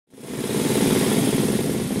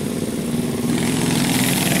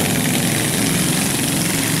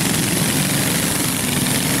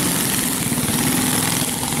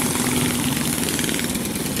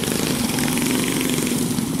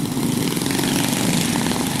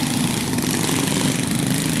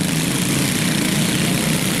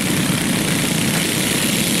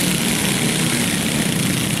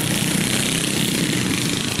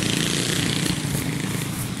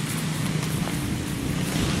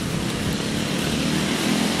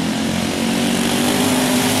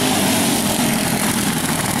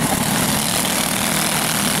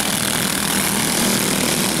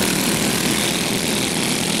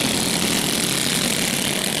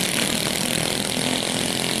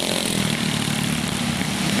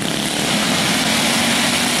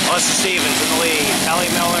Melissa Stevens in the lead. Kelly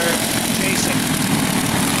Miller chasing.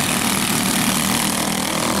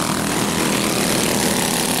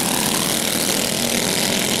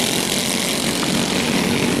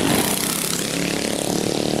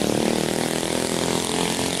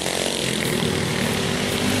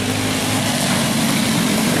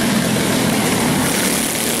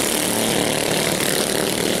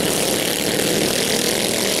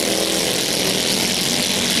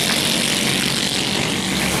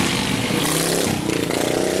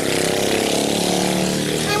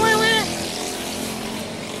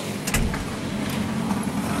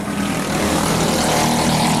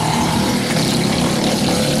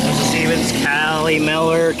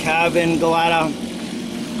 Miller, Kevin Galletta,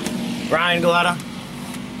 Brian Galletta,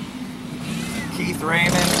 Keith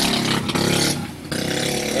Raymond,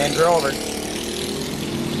 and Grover.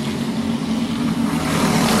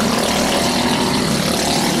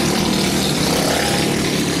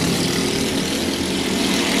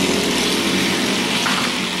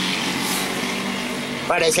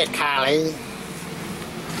 What is it, Carly?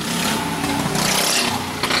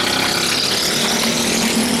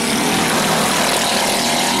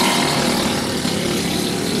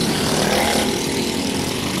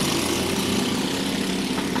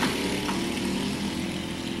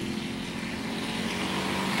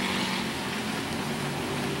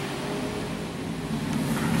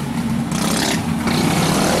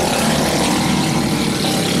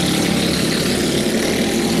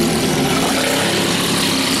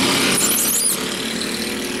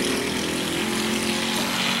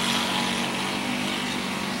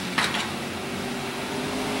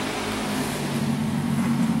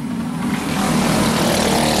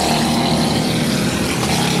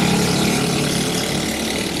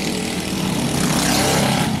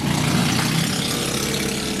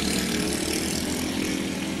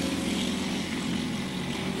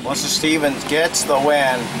 Melissa Stevens gets the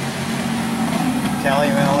win. Kelly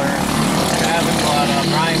Miller, Kevin Galletta,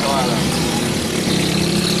 Brian Galletta,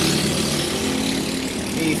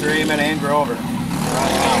 Keith Raymond, and Grover.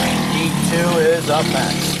 Heat 2 is up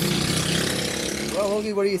next. Well,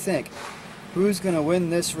 Hoagie, what do you think? Who's going to win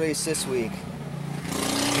this race this week?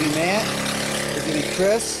 Is it Matt? Is it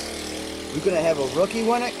Chris? We're going to have a rookie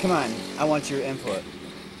win it? Come on, I want your input.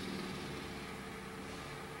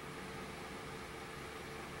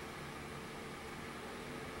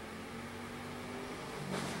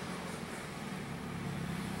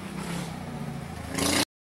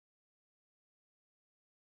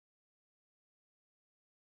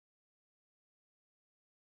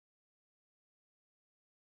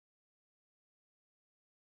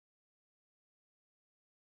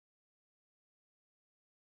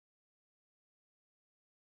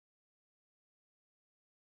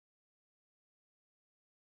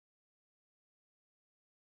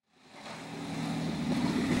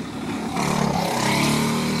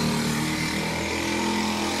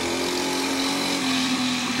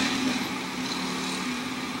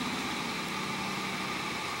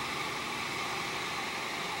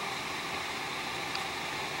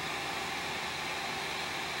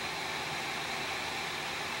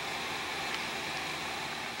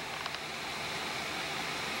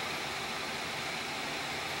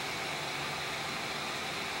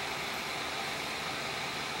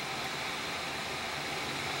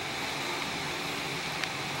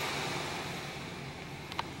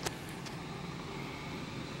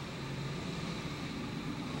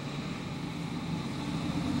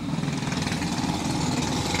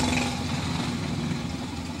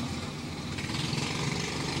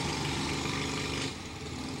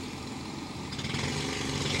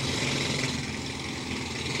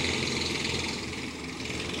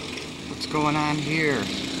 What's going on here?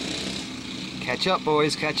 Catch up,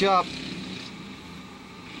 boys, catch up.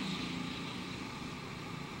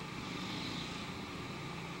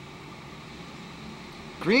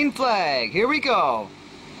 Green flag, here we go.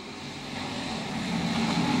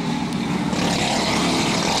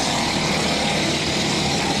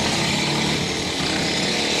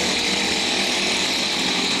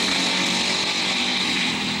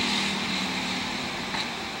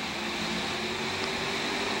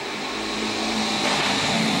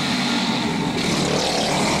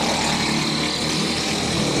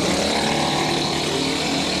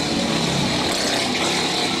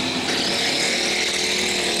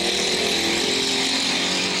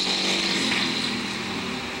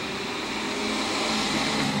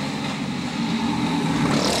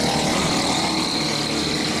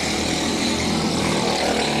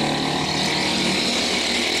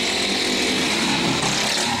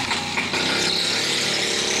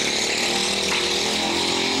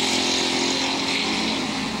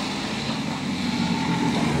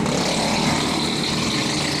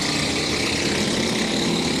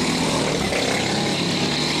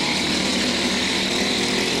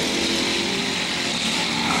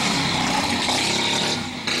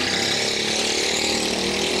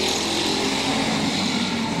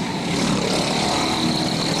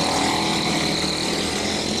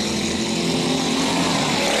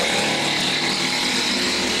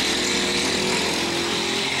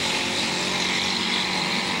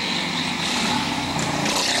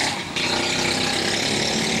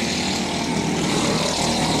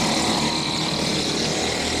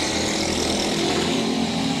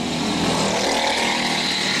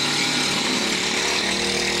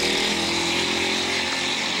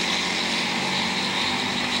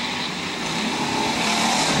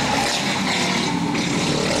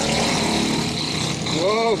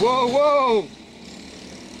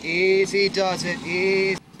 Easy does it.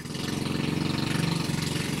 Easy.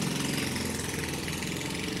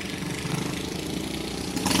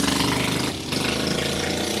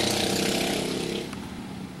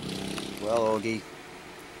 Well, Ogie,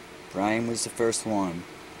 Brian was the first one.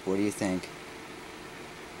 What do you think?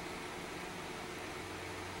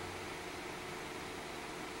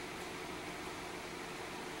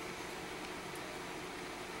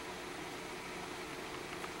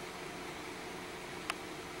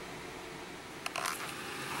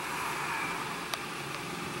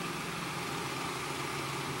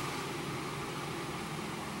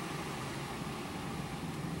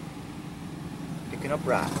 Picking up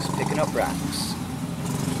rocks, picking up rocks.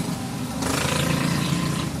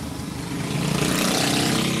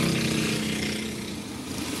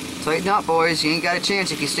 Tighten up, boys. You ain't got a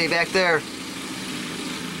chance if you stay back there.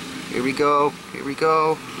 Here we go. Here we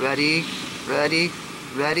go. Ready, ready,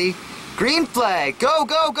 ready. Green flag. Go,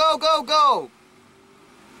 go, go, go, go.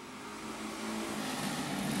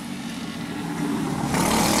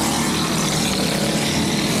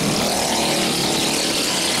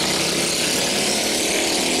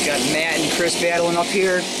 Got Matt and Chris battling up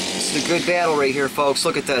here. This is a good battle right here, folks.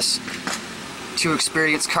 Look at this. Two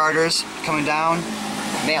experienced karters coming down.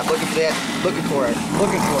 Matt looking for that, looking for it,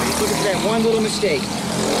 looking for it. He's looking for that one little mistake.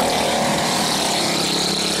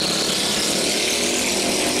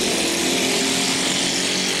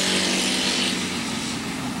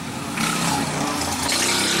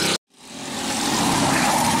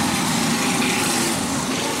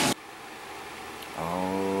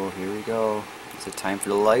 Oh, here we go. Is it time for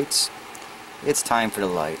the lights? It's time for the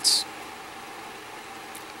lights.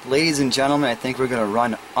 Ladies and gentlemen, I think we're going to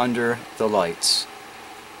run under the lights.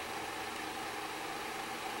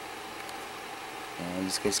 And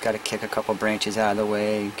you just got to kick a couple branches out of the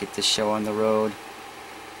way, get this show on the road.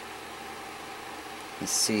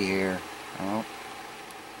 Let's see here. Oh,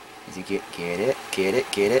 does he get it? Get it?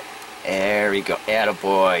 Get it? There we go.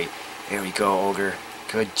 Attaboy. There we go, Ogre.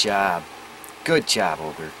 Good job. Good job,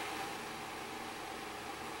 Ogre.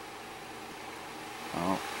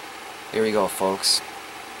 Oh, here we go, folks.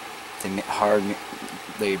 The hard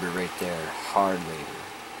labor right there. Hard labor.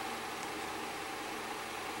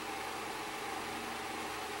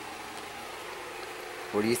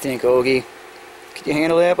 What do you think, Ogie? Could you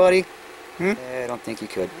handle that, buddy? I don't think you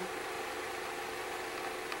could.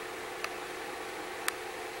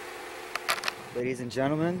 Ladies and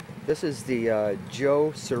gentlemen, this is the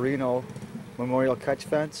Joe Serino Memorial Catch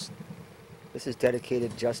Fence. This is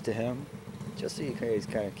dedicated just to him. Just so you guys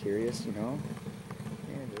kind of curious, you know.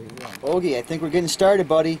 Yeah, there you go. Ogie, I think we're getting started,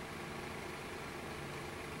 buddy.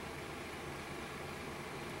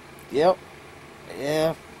 Yep.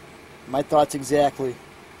 Yeah. My thoughts exactly.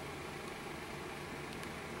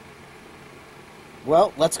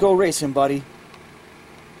 Well, let's go racing, buddy.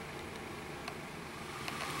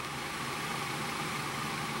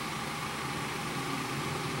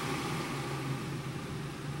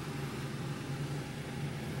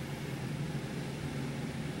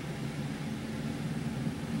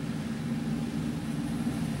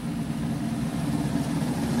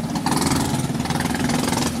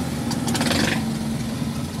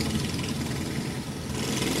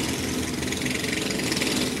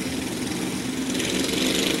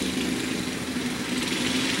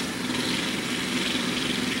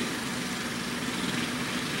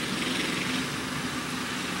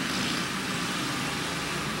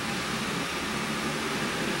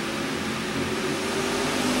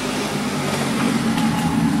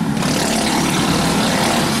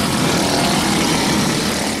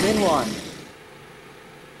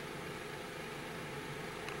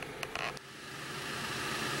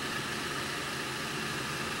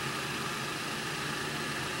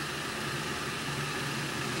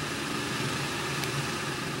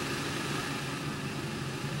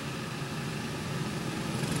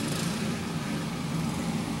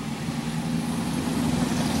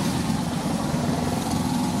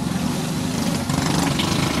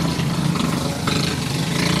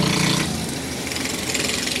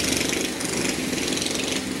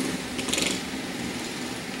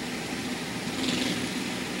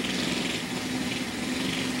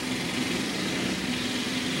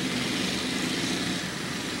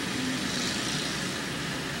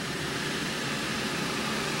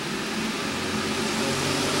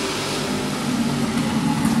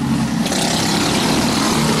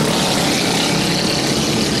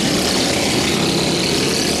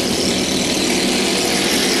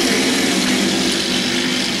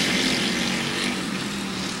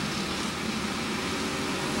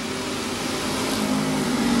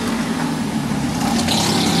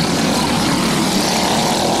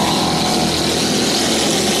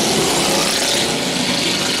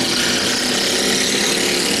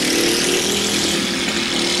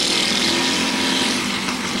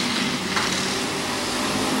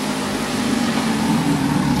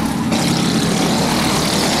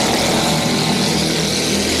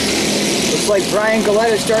 like Brian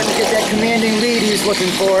Galletta is starting to get that commanding lead he's looking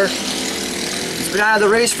for. He's been out of the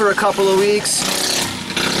race for a couple of weeks.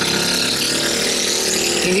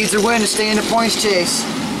 He needs a win to stay in the points chase.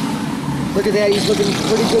 Look at that, he's looking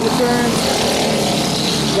pretty good at turns.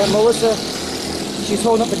 We got Melissa. She's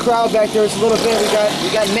holding up the crowd back there just a little bit.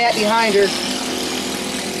 We got Matt behind her.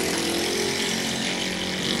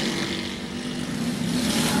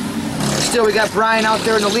 Still, we got Brian out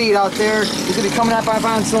there in the lead out there. He's going to be coming up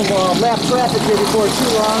on some lap traffic here before too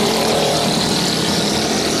long.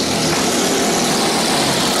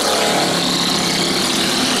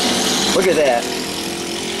 Look at that.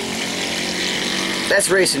 That's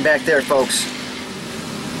racing back there, folks.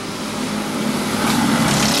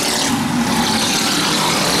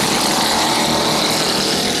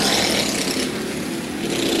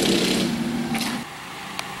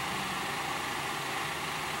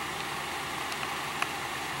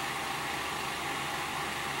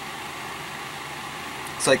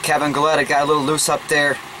 It's like Kevin Galletta got a little loose up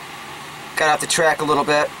there. Got off the track a little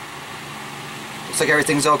bit. Looks like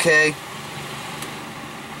everything's okay.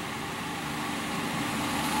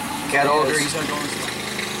 Got older.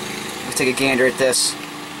 Let's take a gander at this.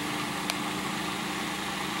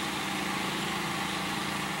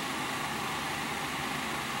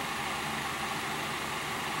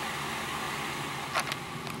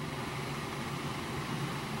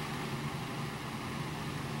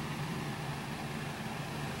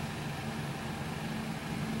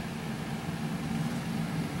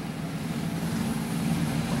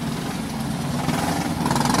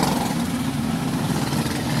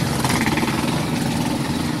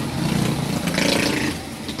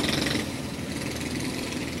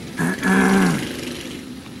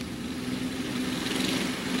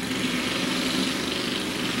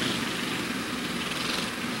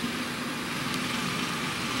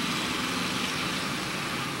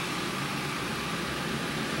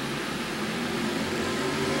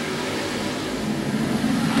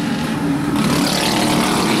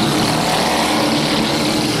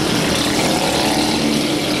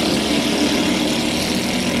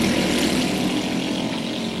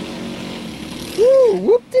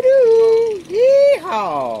 Whoop-de-doo!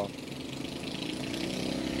 Yeehaw!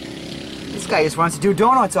 This guy just wants to do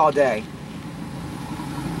donuts all day.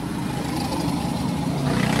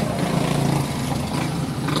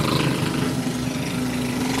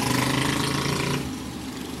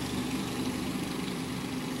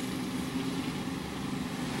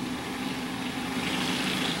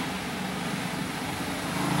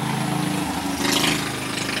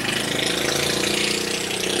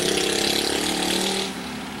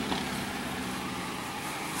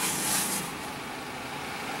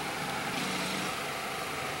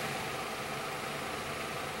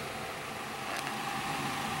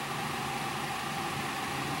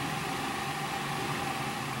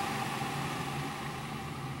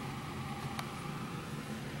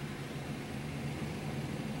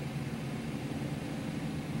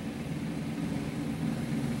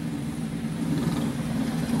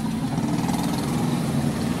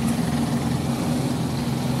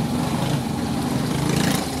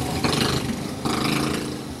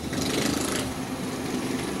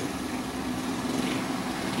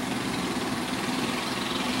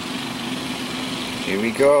 Here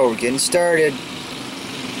we go, we're getting started.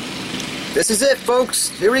 This is it, folks.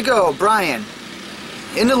 Here we go, Brian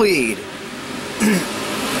in the lead.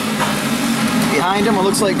 Behind him, it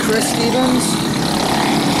looks like Chris Stevens,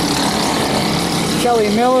 Kelly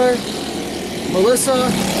Miller, Melissa,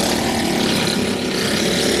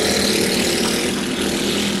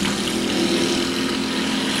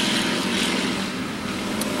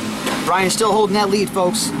 Brian's still holding that lead,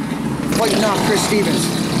 folks. Fighting off Chris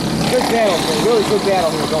Stevens. Good battle, really good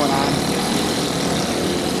battle here going on.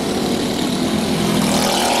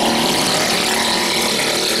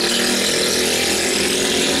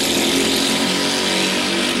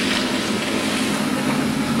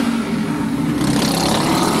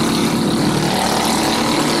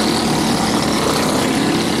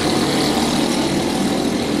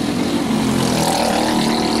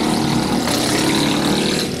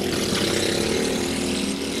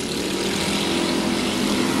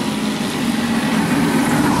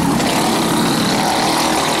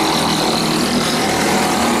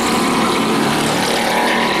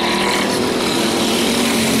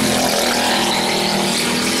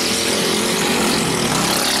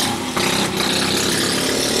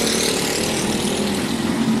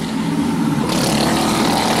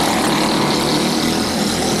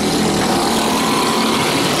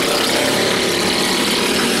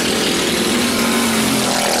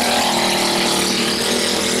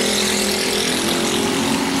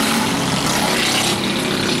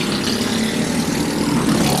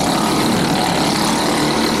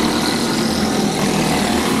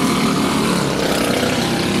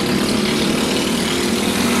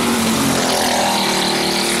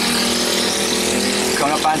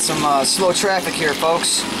 some slow traffic here,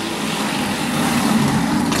 folks.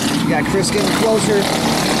 We got Chris getting closer.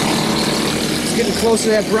 He's getting closer to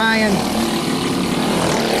that Brian.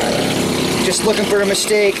 Just looking for a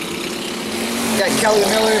mistake. Got Kelly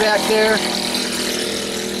Miller back there.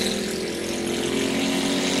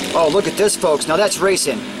 Oh, look at this, folks. Now that's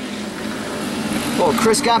racing. Oh,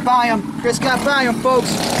 Chris got by him. Chris got by him, folks.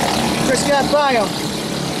 Chris got by him.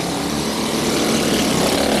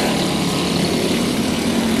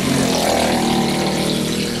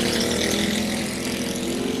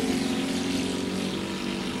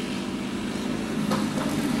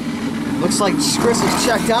 Looks like Chris is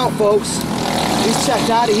checked out, folks. He's checked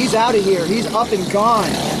out. He's out of here. He's up and gone.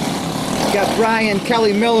 Got Brian,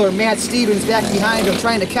 Kelly Miller, Matt Stevens back behind him,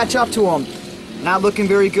 trying to catch up to him. Not looking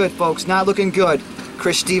very good, folks. Not looking good.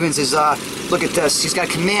 Chris Stevens is, look at this. He's got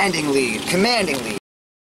a commanding lead. Commanding lead.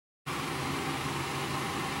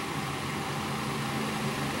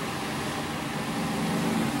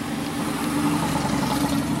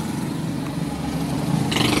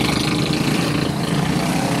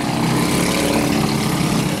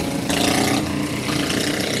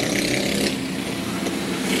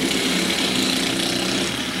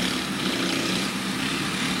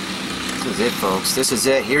 This is it, folks. This is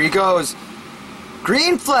it. Here he goes.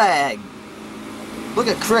 Green flag. Look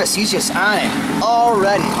at Chris. He's just on it.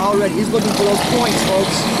 Already. He's looking for those points,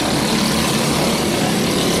 folks.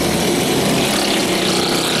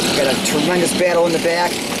 Got a tremendous battle in the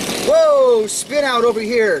back. Whoa! Spin out over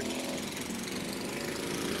here.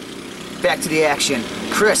 Back to the action.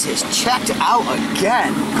 Chris has checked out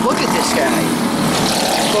again. Look at this guy.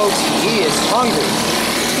 Folks, he is hungry.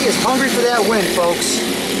 He is hungry for that win, folks.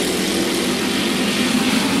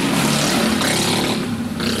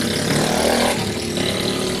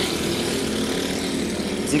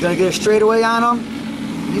 Is he going to get a straightaway on him?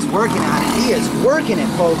 He's working on it. He is working it,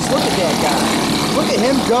 folks. Look at that guy. Look at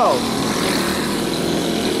him go.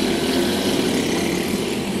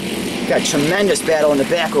 Got a tremendous battle in the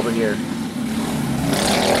back over here.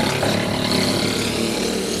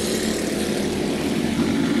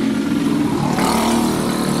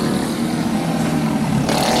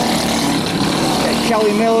 Got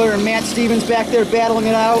Kelly Miller and Matt Stevens back there battling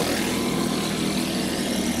it out.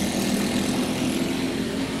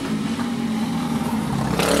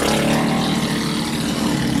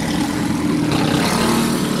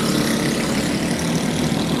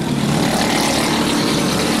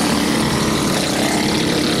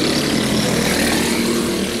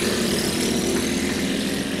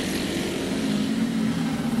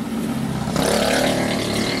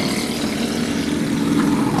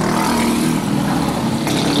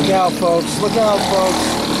 Look out, folks. Look out, folks.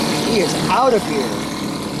 He is out of here.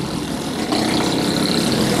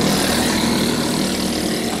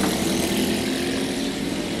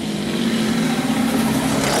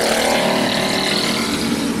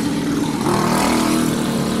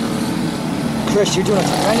 Chris, you're doing a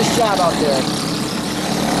tremendous job out there.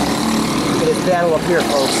 Look at this battle up here,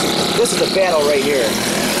 folks. This is a battle right here.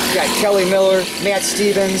 You got Kelly Miller, Matt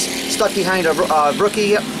Stevens, stuck behind a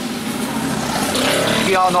rookie.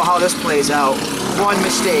 We all know how this plays out. One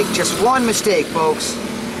mistake, just one mistake, folks.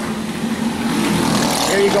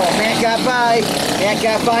 There you go. Matt got by. Matt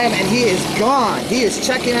got by him, and he is gone. He is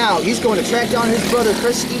checking out. He's going to track down his brother,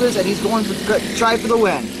 Chris Stevens, and he's going to try for the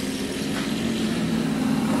win.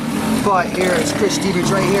 But here is Chris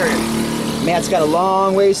Stevens right here. Matt's got a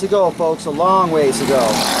long ways to go, folks. A long ways to go.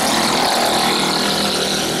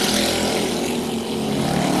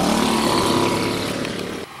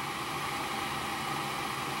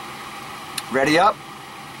 Ready up?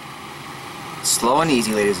 Slow and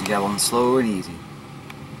easy, ladies and gentlemen. Slow and easy.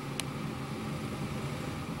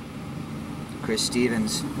 Chris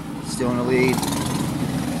Stevens still in the lead.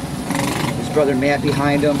 His brother Matt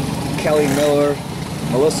behind him. Kelly Miller.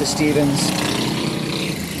 Melissa Stevens.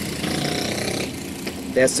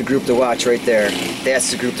 That's the group to watch right there.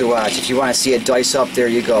 That's the group to watch. If you want to see a dice up, there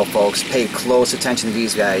you go, folks. Pay close attention to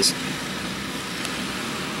these guys.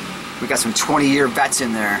 We got some 20-year vets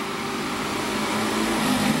in there.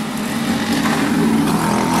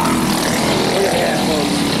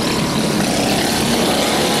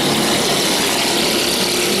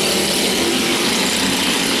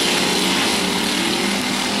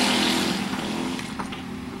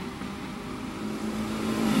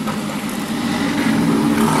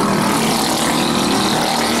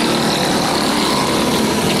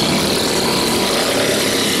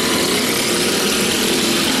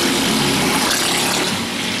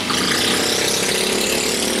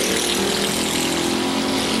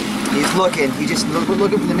 He's just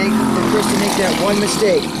looking for Chris to make that one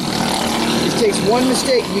mistake. He's takes one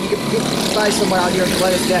mistake and you can get by someone out here in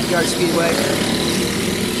Galletta's Backyard Speedway.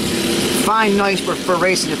 Fine night for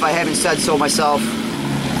racing, if I haven't said so myself.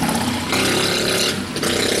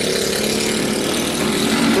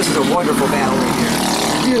 This is a wonderful battle right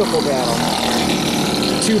here. Beautiful battle.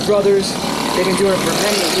 Two brothers, they've been doing it for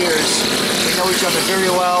many years. They know each other very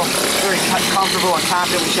well, very comfortable and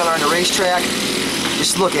confident with each other on the racetrack.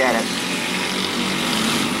 Just look at it.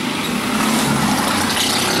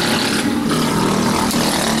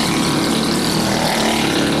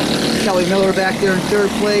 Kelly Miller back there in third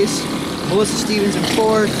place. Melissa Stevens in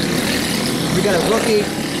fourth. We got a rookie.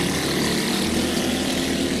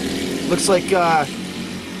 Looks like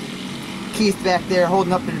Keith back there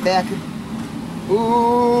holding up in the back.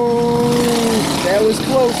 Ooh, that was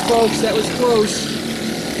close, folks. That was close.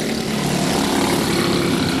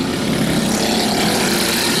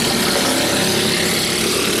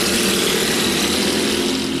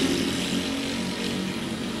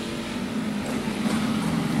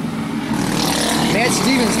 Matt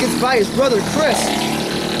Stevens gets by his brother Chris.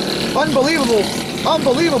 Unbelievable.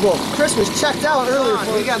 Unbelievable. Chris was checked out earlier.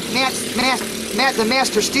 We got Matt the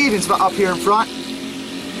Master Stevens up here in front.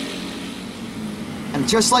 And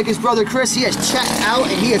just like his brother Chris, he has checked out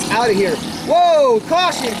and he is out of here. Whoa!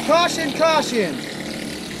 Caution! Caution! Caution!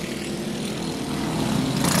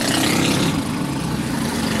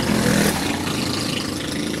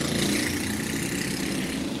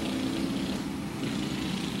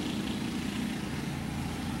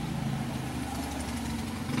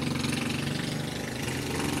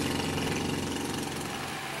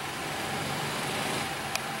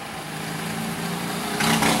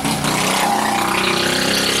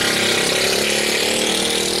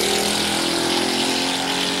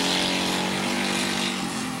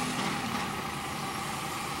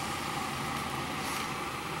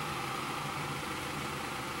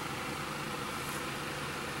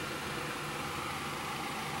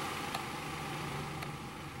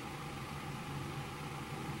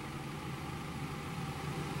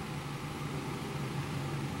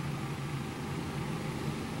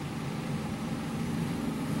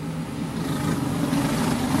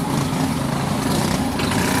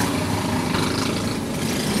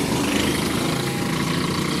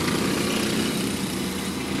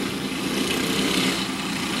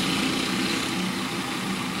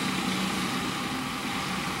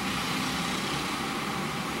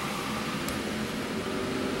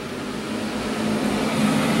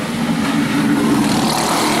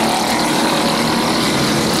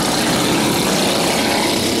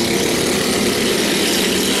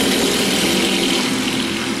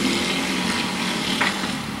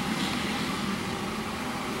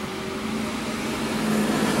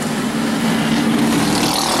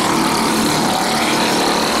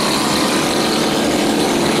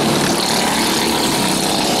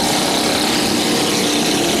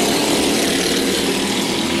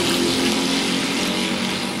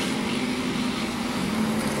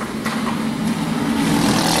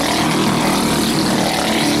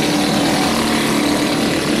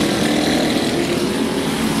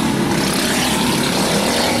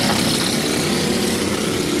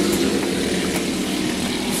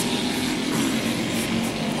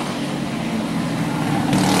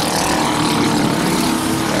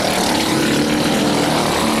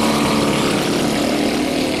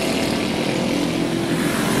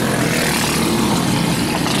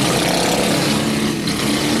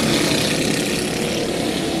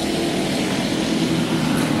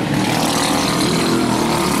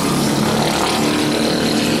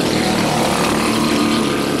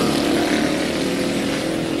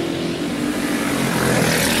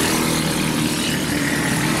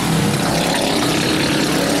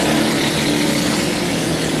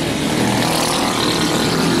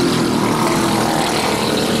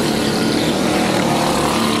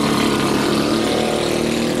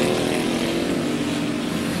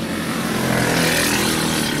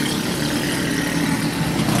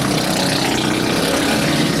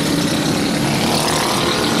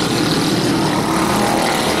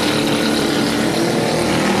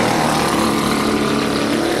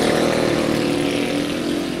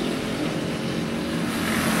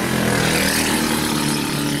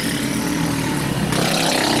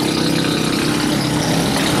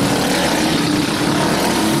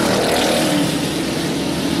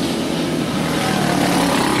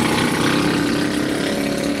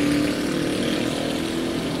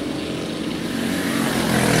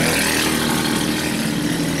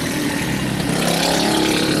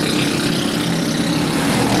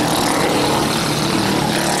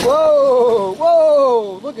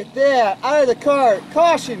 Look at that! Out of the cart!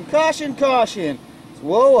 Caution! Caution! Caution!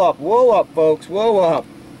 Whoa up, folks, whoa up.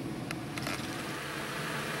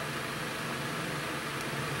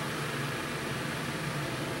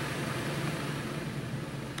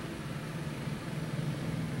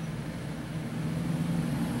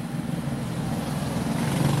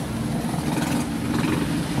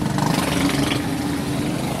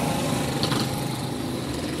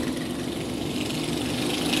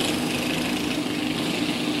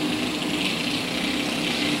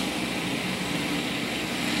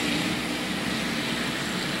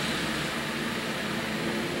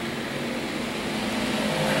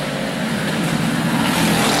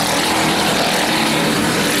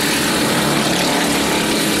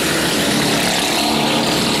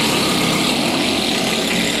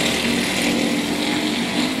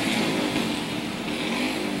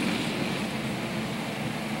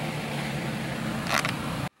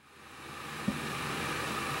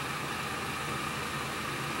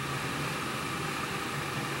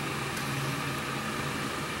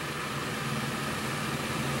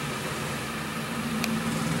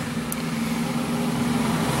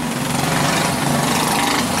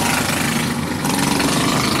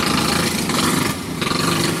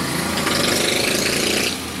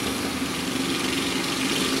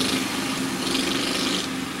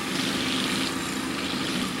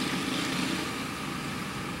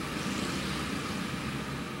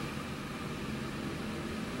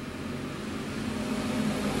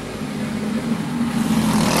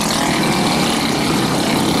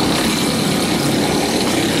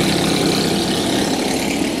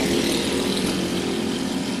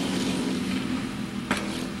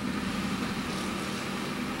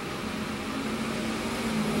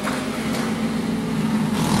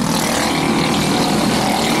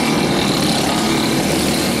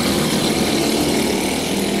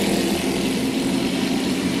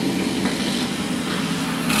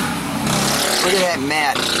 Look at that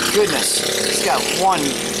mat. Goodness. He's got one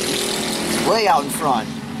way out in front.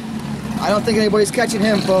 I don't think anybody's catching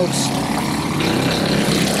him, folks.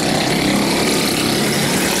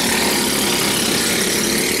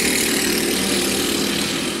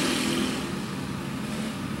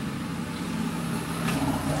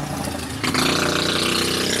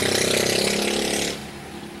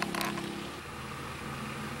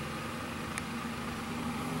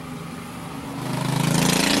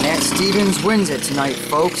 Stevens wins it tonight,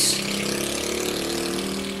 folks.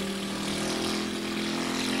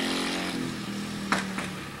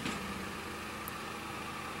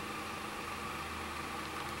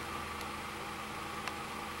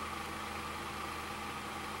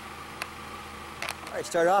 All right,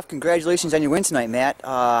 start off. Congratulations on your win tonight, Matt.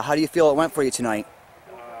 How do you feel it went for you tonight?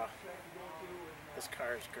 This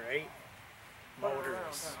car is great. Motor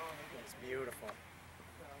is beautiful.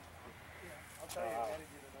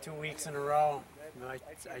 2 weeks in a row,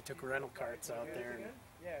 I took rental carts out there, and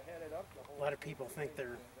a lot of people think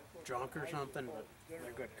they're junk or something, but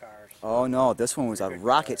they're good cars. Oh no, this one was a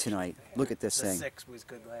rocket tonight. Look at this thing. The 6 was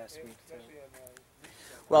good last week too.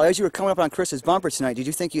 Well, as you were coming up on Chris's bumper tonight, did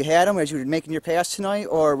you think you had him as you were making your pass tonight,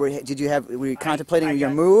 or were you contemplating your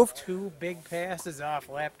move? 2 big passes off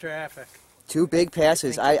lap traffic. 2 big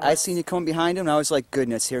passes. I seen you coming behind him, and I was like,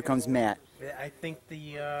 goodness, here comes Matt. I think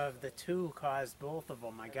the 2 caused both of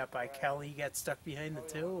them. I got by Kelly, got stuck behind the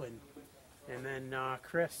 2, and then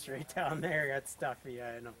Chris right down there got stuck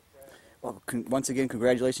behind him. Well, once again,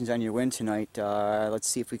 congratulations on your win tonight. Let's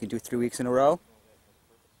see if we can do 3 weeks in a row.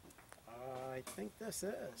 I think this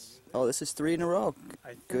is. Oh, this is 3 in a row.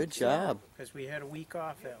 Good job. Because we had a week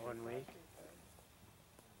off that 1 week.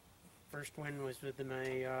 First win was with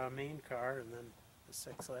my main car, and then the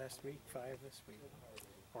 6 last week, 5 this week.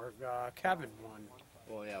 Or Kevin won.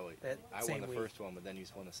 Well, yeah, I won the first one, but then you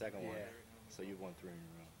won the second one. So you've won 3 in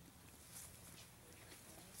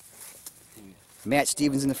a row. Matt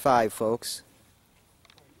Stevens in the 5, folks.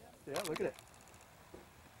 Yeah, look at it.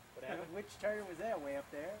 Which tire was that, way up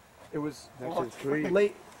there? It was Next to 3.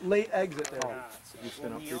 late exit there. You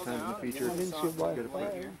spin up 3 times in the feature. I didn't see why.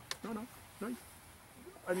 No.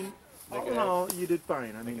 I mean, all in all, you did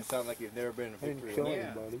fine. I mean, it sounds like you've never been in a I didn't victory. kill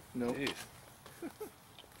anybody. no. Jeez.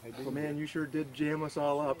 But man, you sure did jam us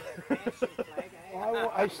all up.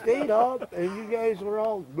 I stayed up, and you guys were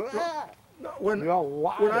all. When You're all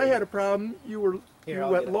wild. when I had a problem, you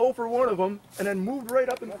went low for one of them, and then moved right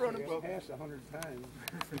up in front of me. Passed 100 times.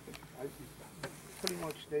 I pretty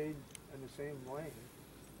much stayed in the same lane.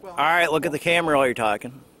 Well, All right, look at the camera while you're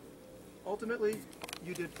talking. ultimately,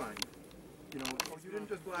 you did fine. You know, you didn't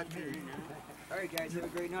just black me. All right, guys, have a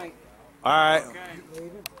great night. All right. Yeah, my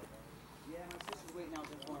sister's waiting out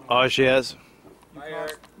there for me. Oh, she is. You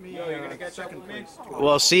cost me second place.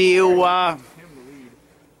 We'll see you. Him the lead.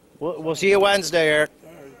 We'll see you Wednesday, Eric.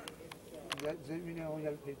 Does that mean I only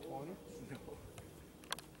got to pay 20?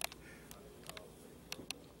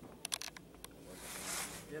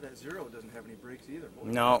 Yeah, that Zero doesn't have any brakes either. Boy.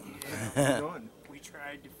 No. Done. We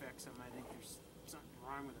tried to fix them. I think there's something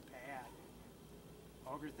wrong with the pad.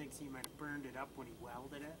 Auger thinks he might have burned it up when he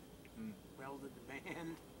welded it. Welded the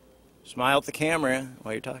band. Smile at the camera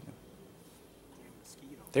while you're talking. Damn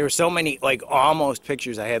mosquito. There were so many, like, almost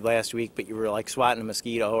pictures I had last week, but you were, like, swatting a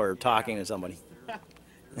mosquito or talking to somebody.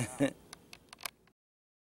 They're out.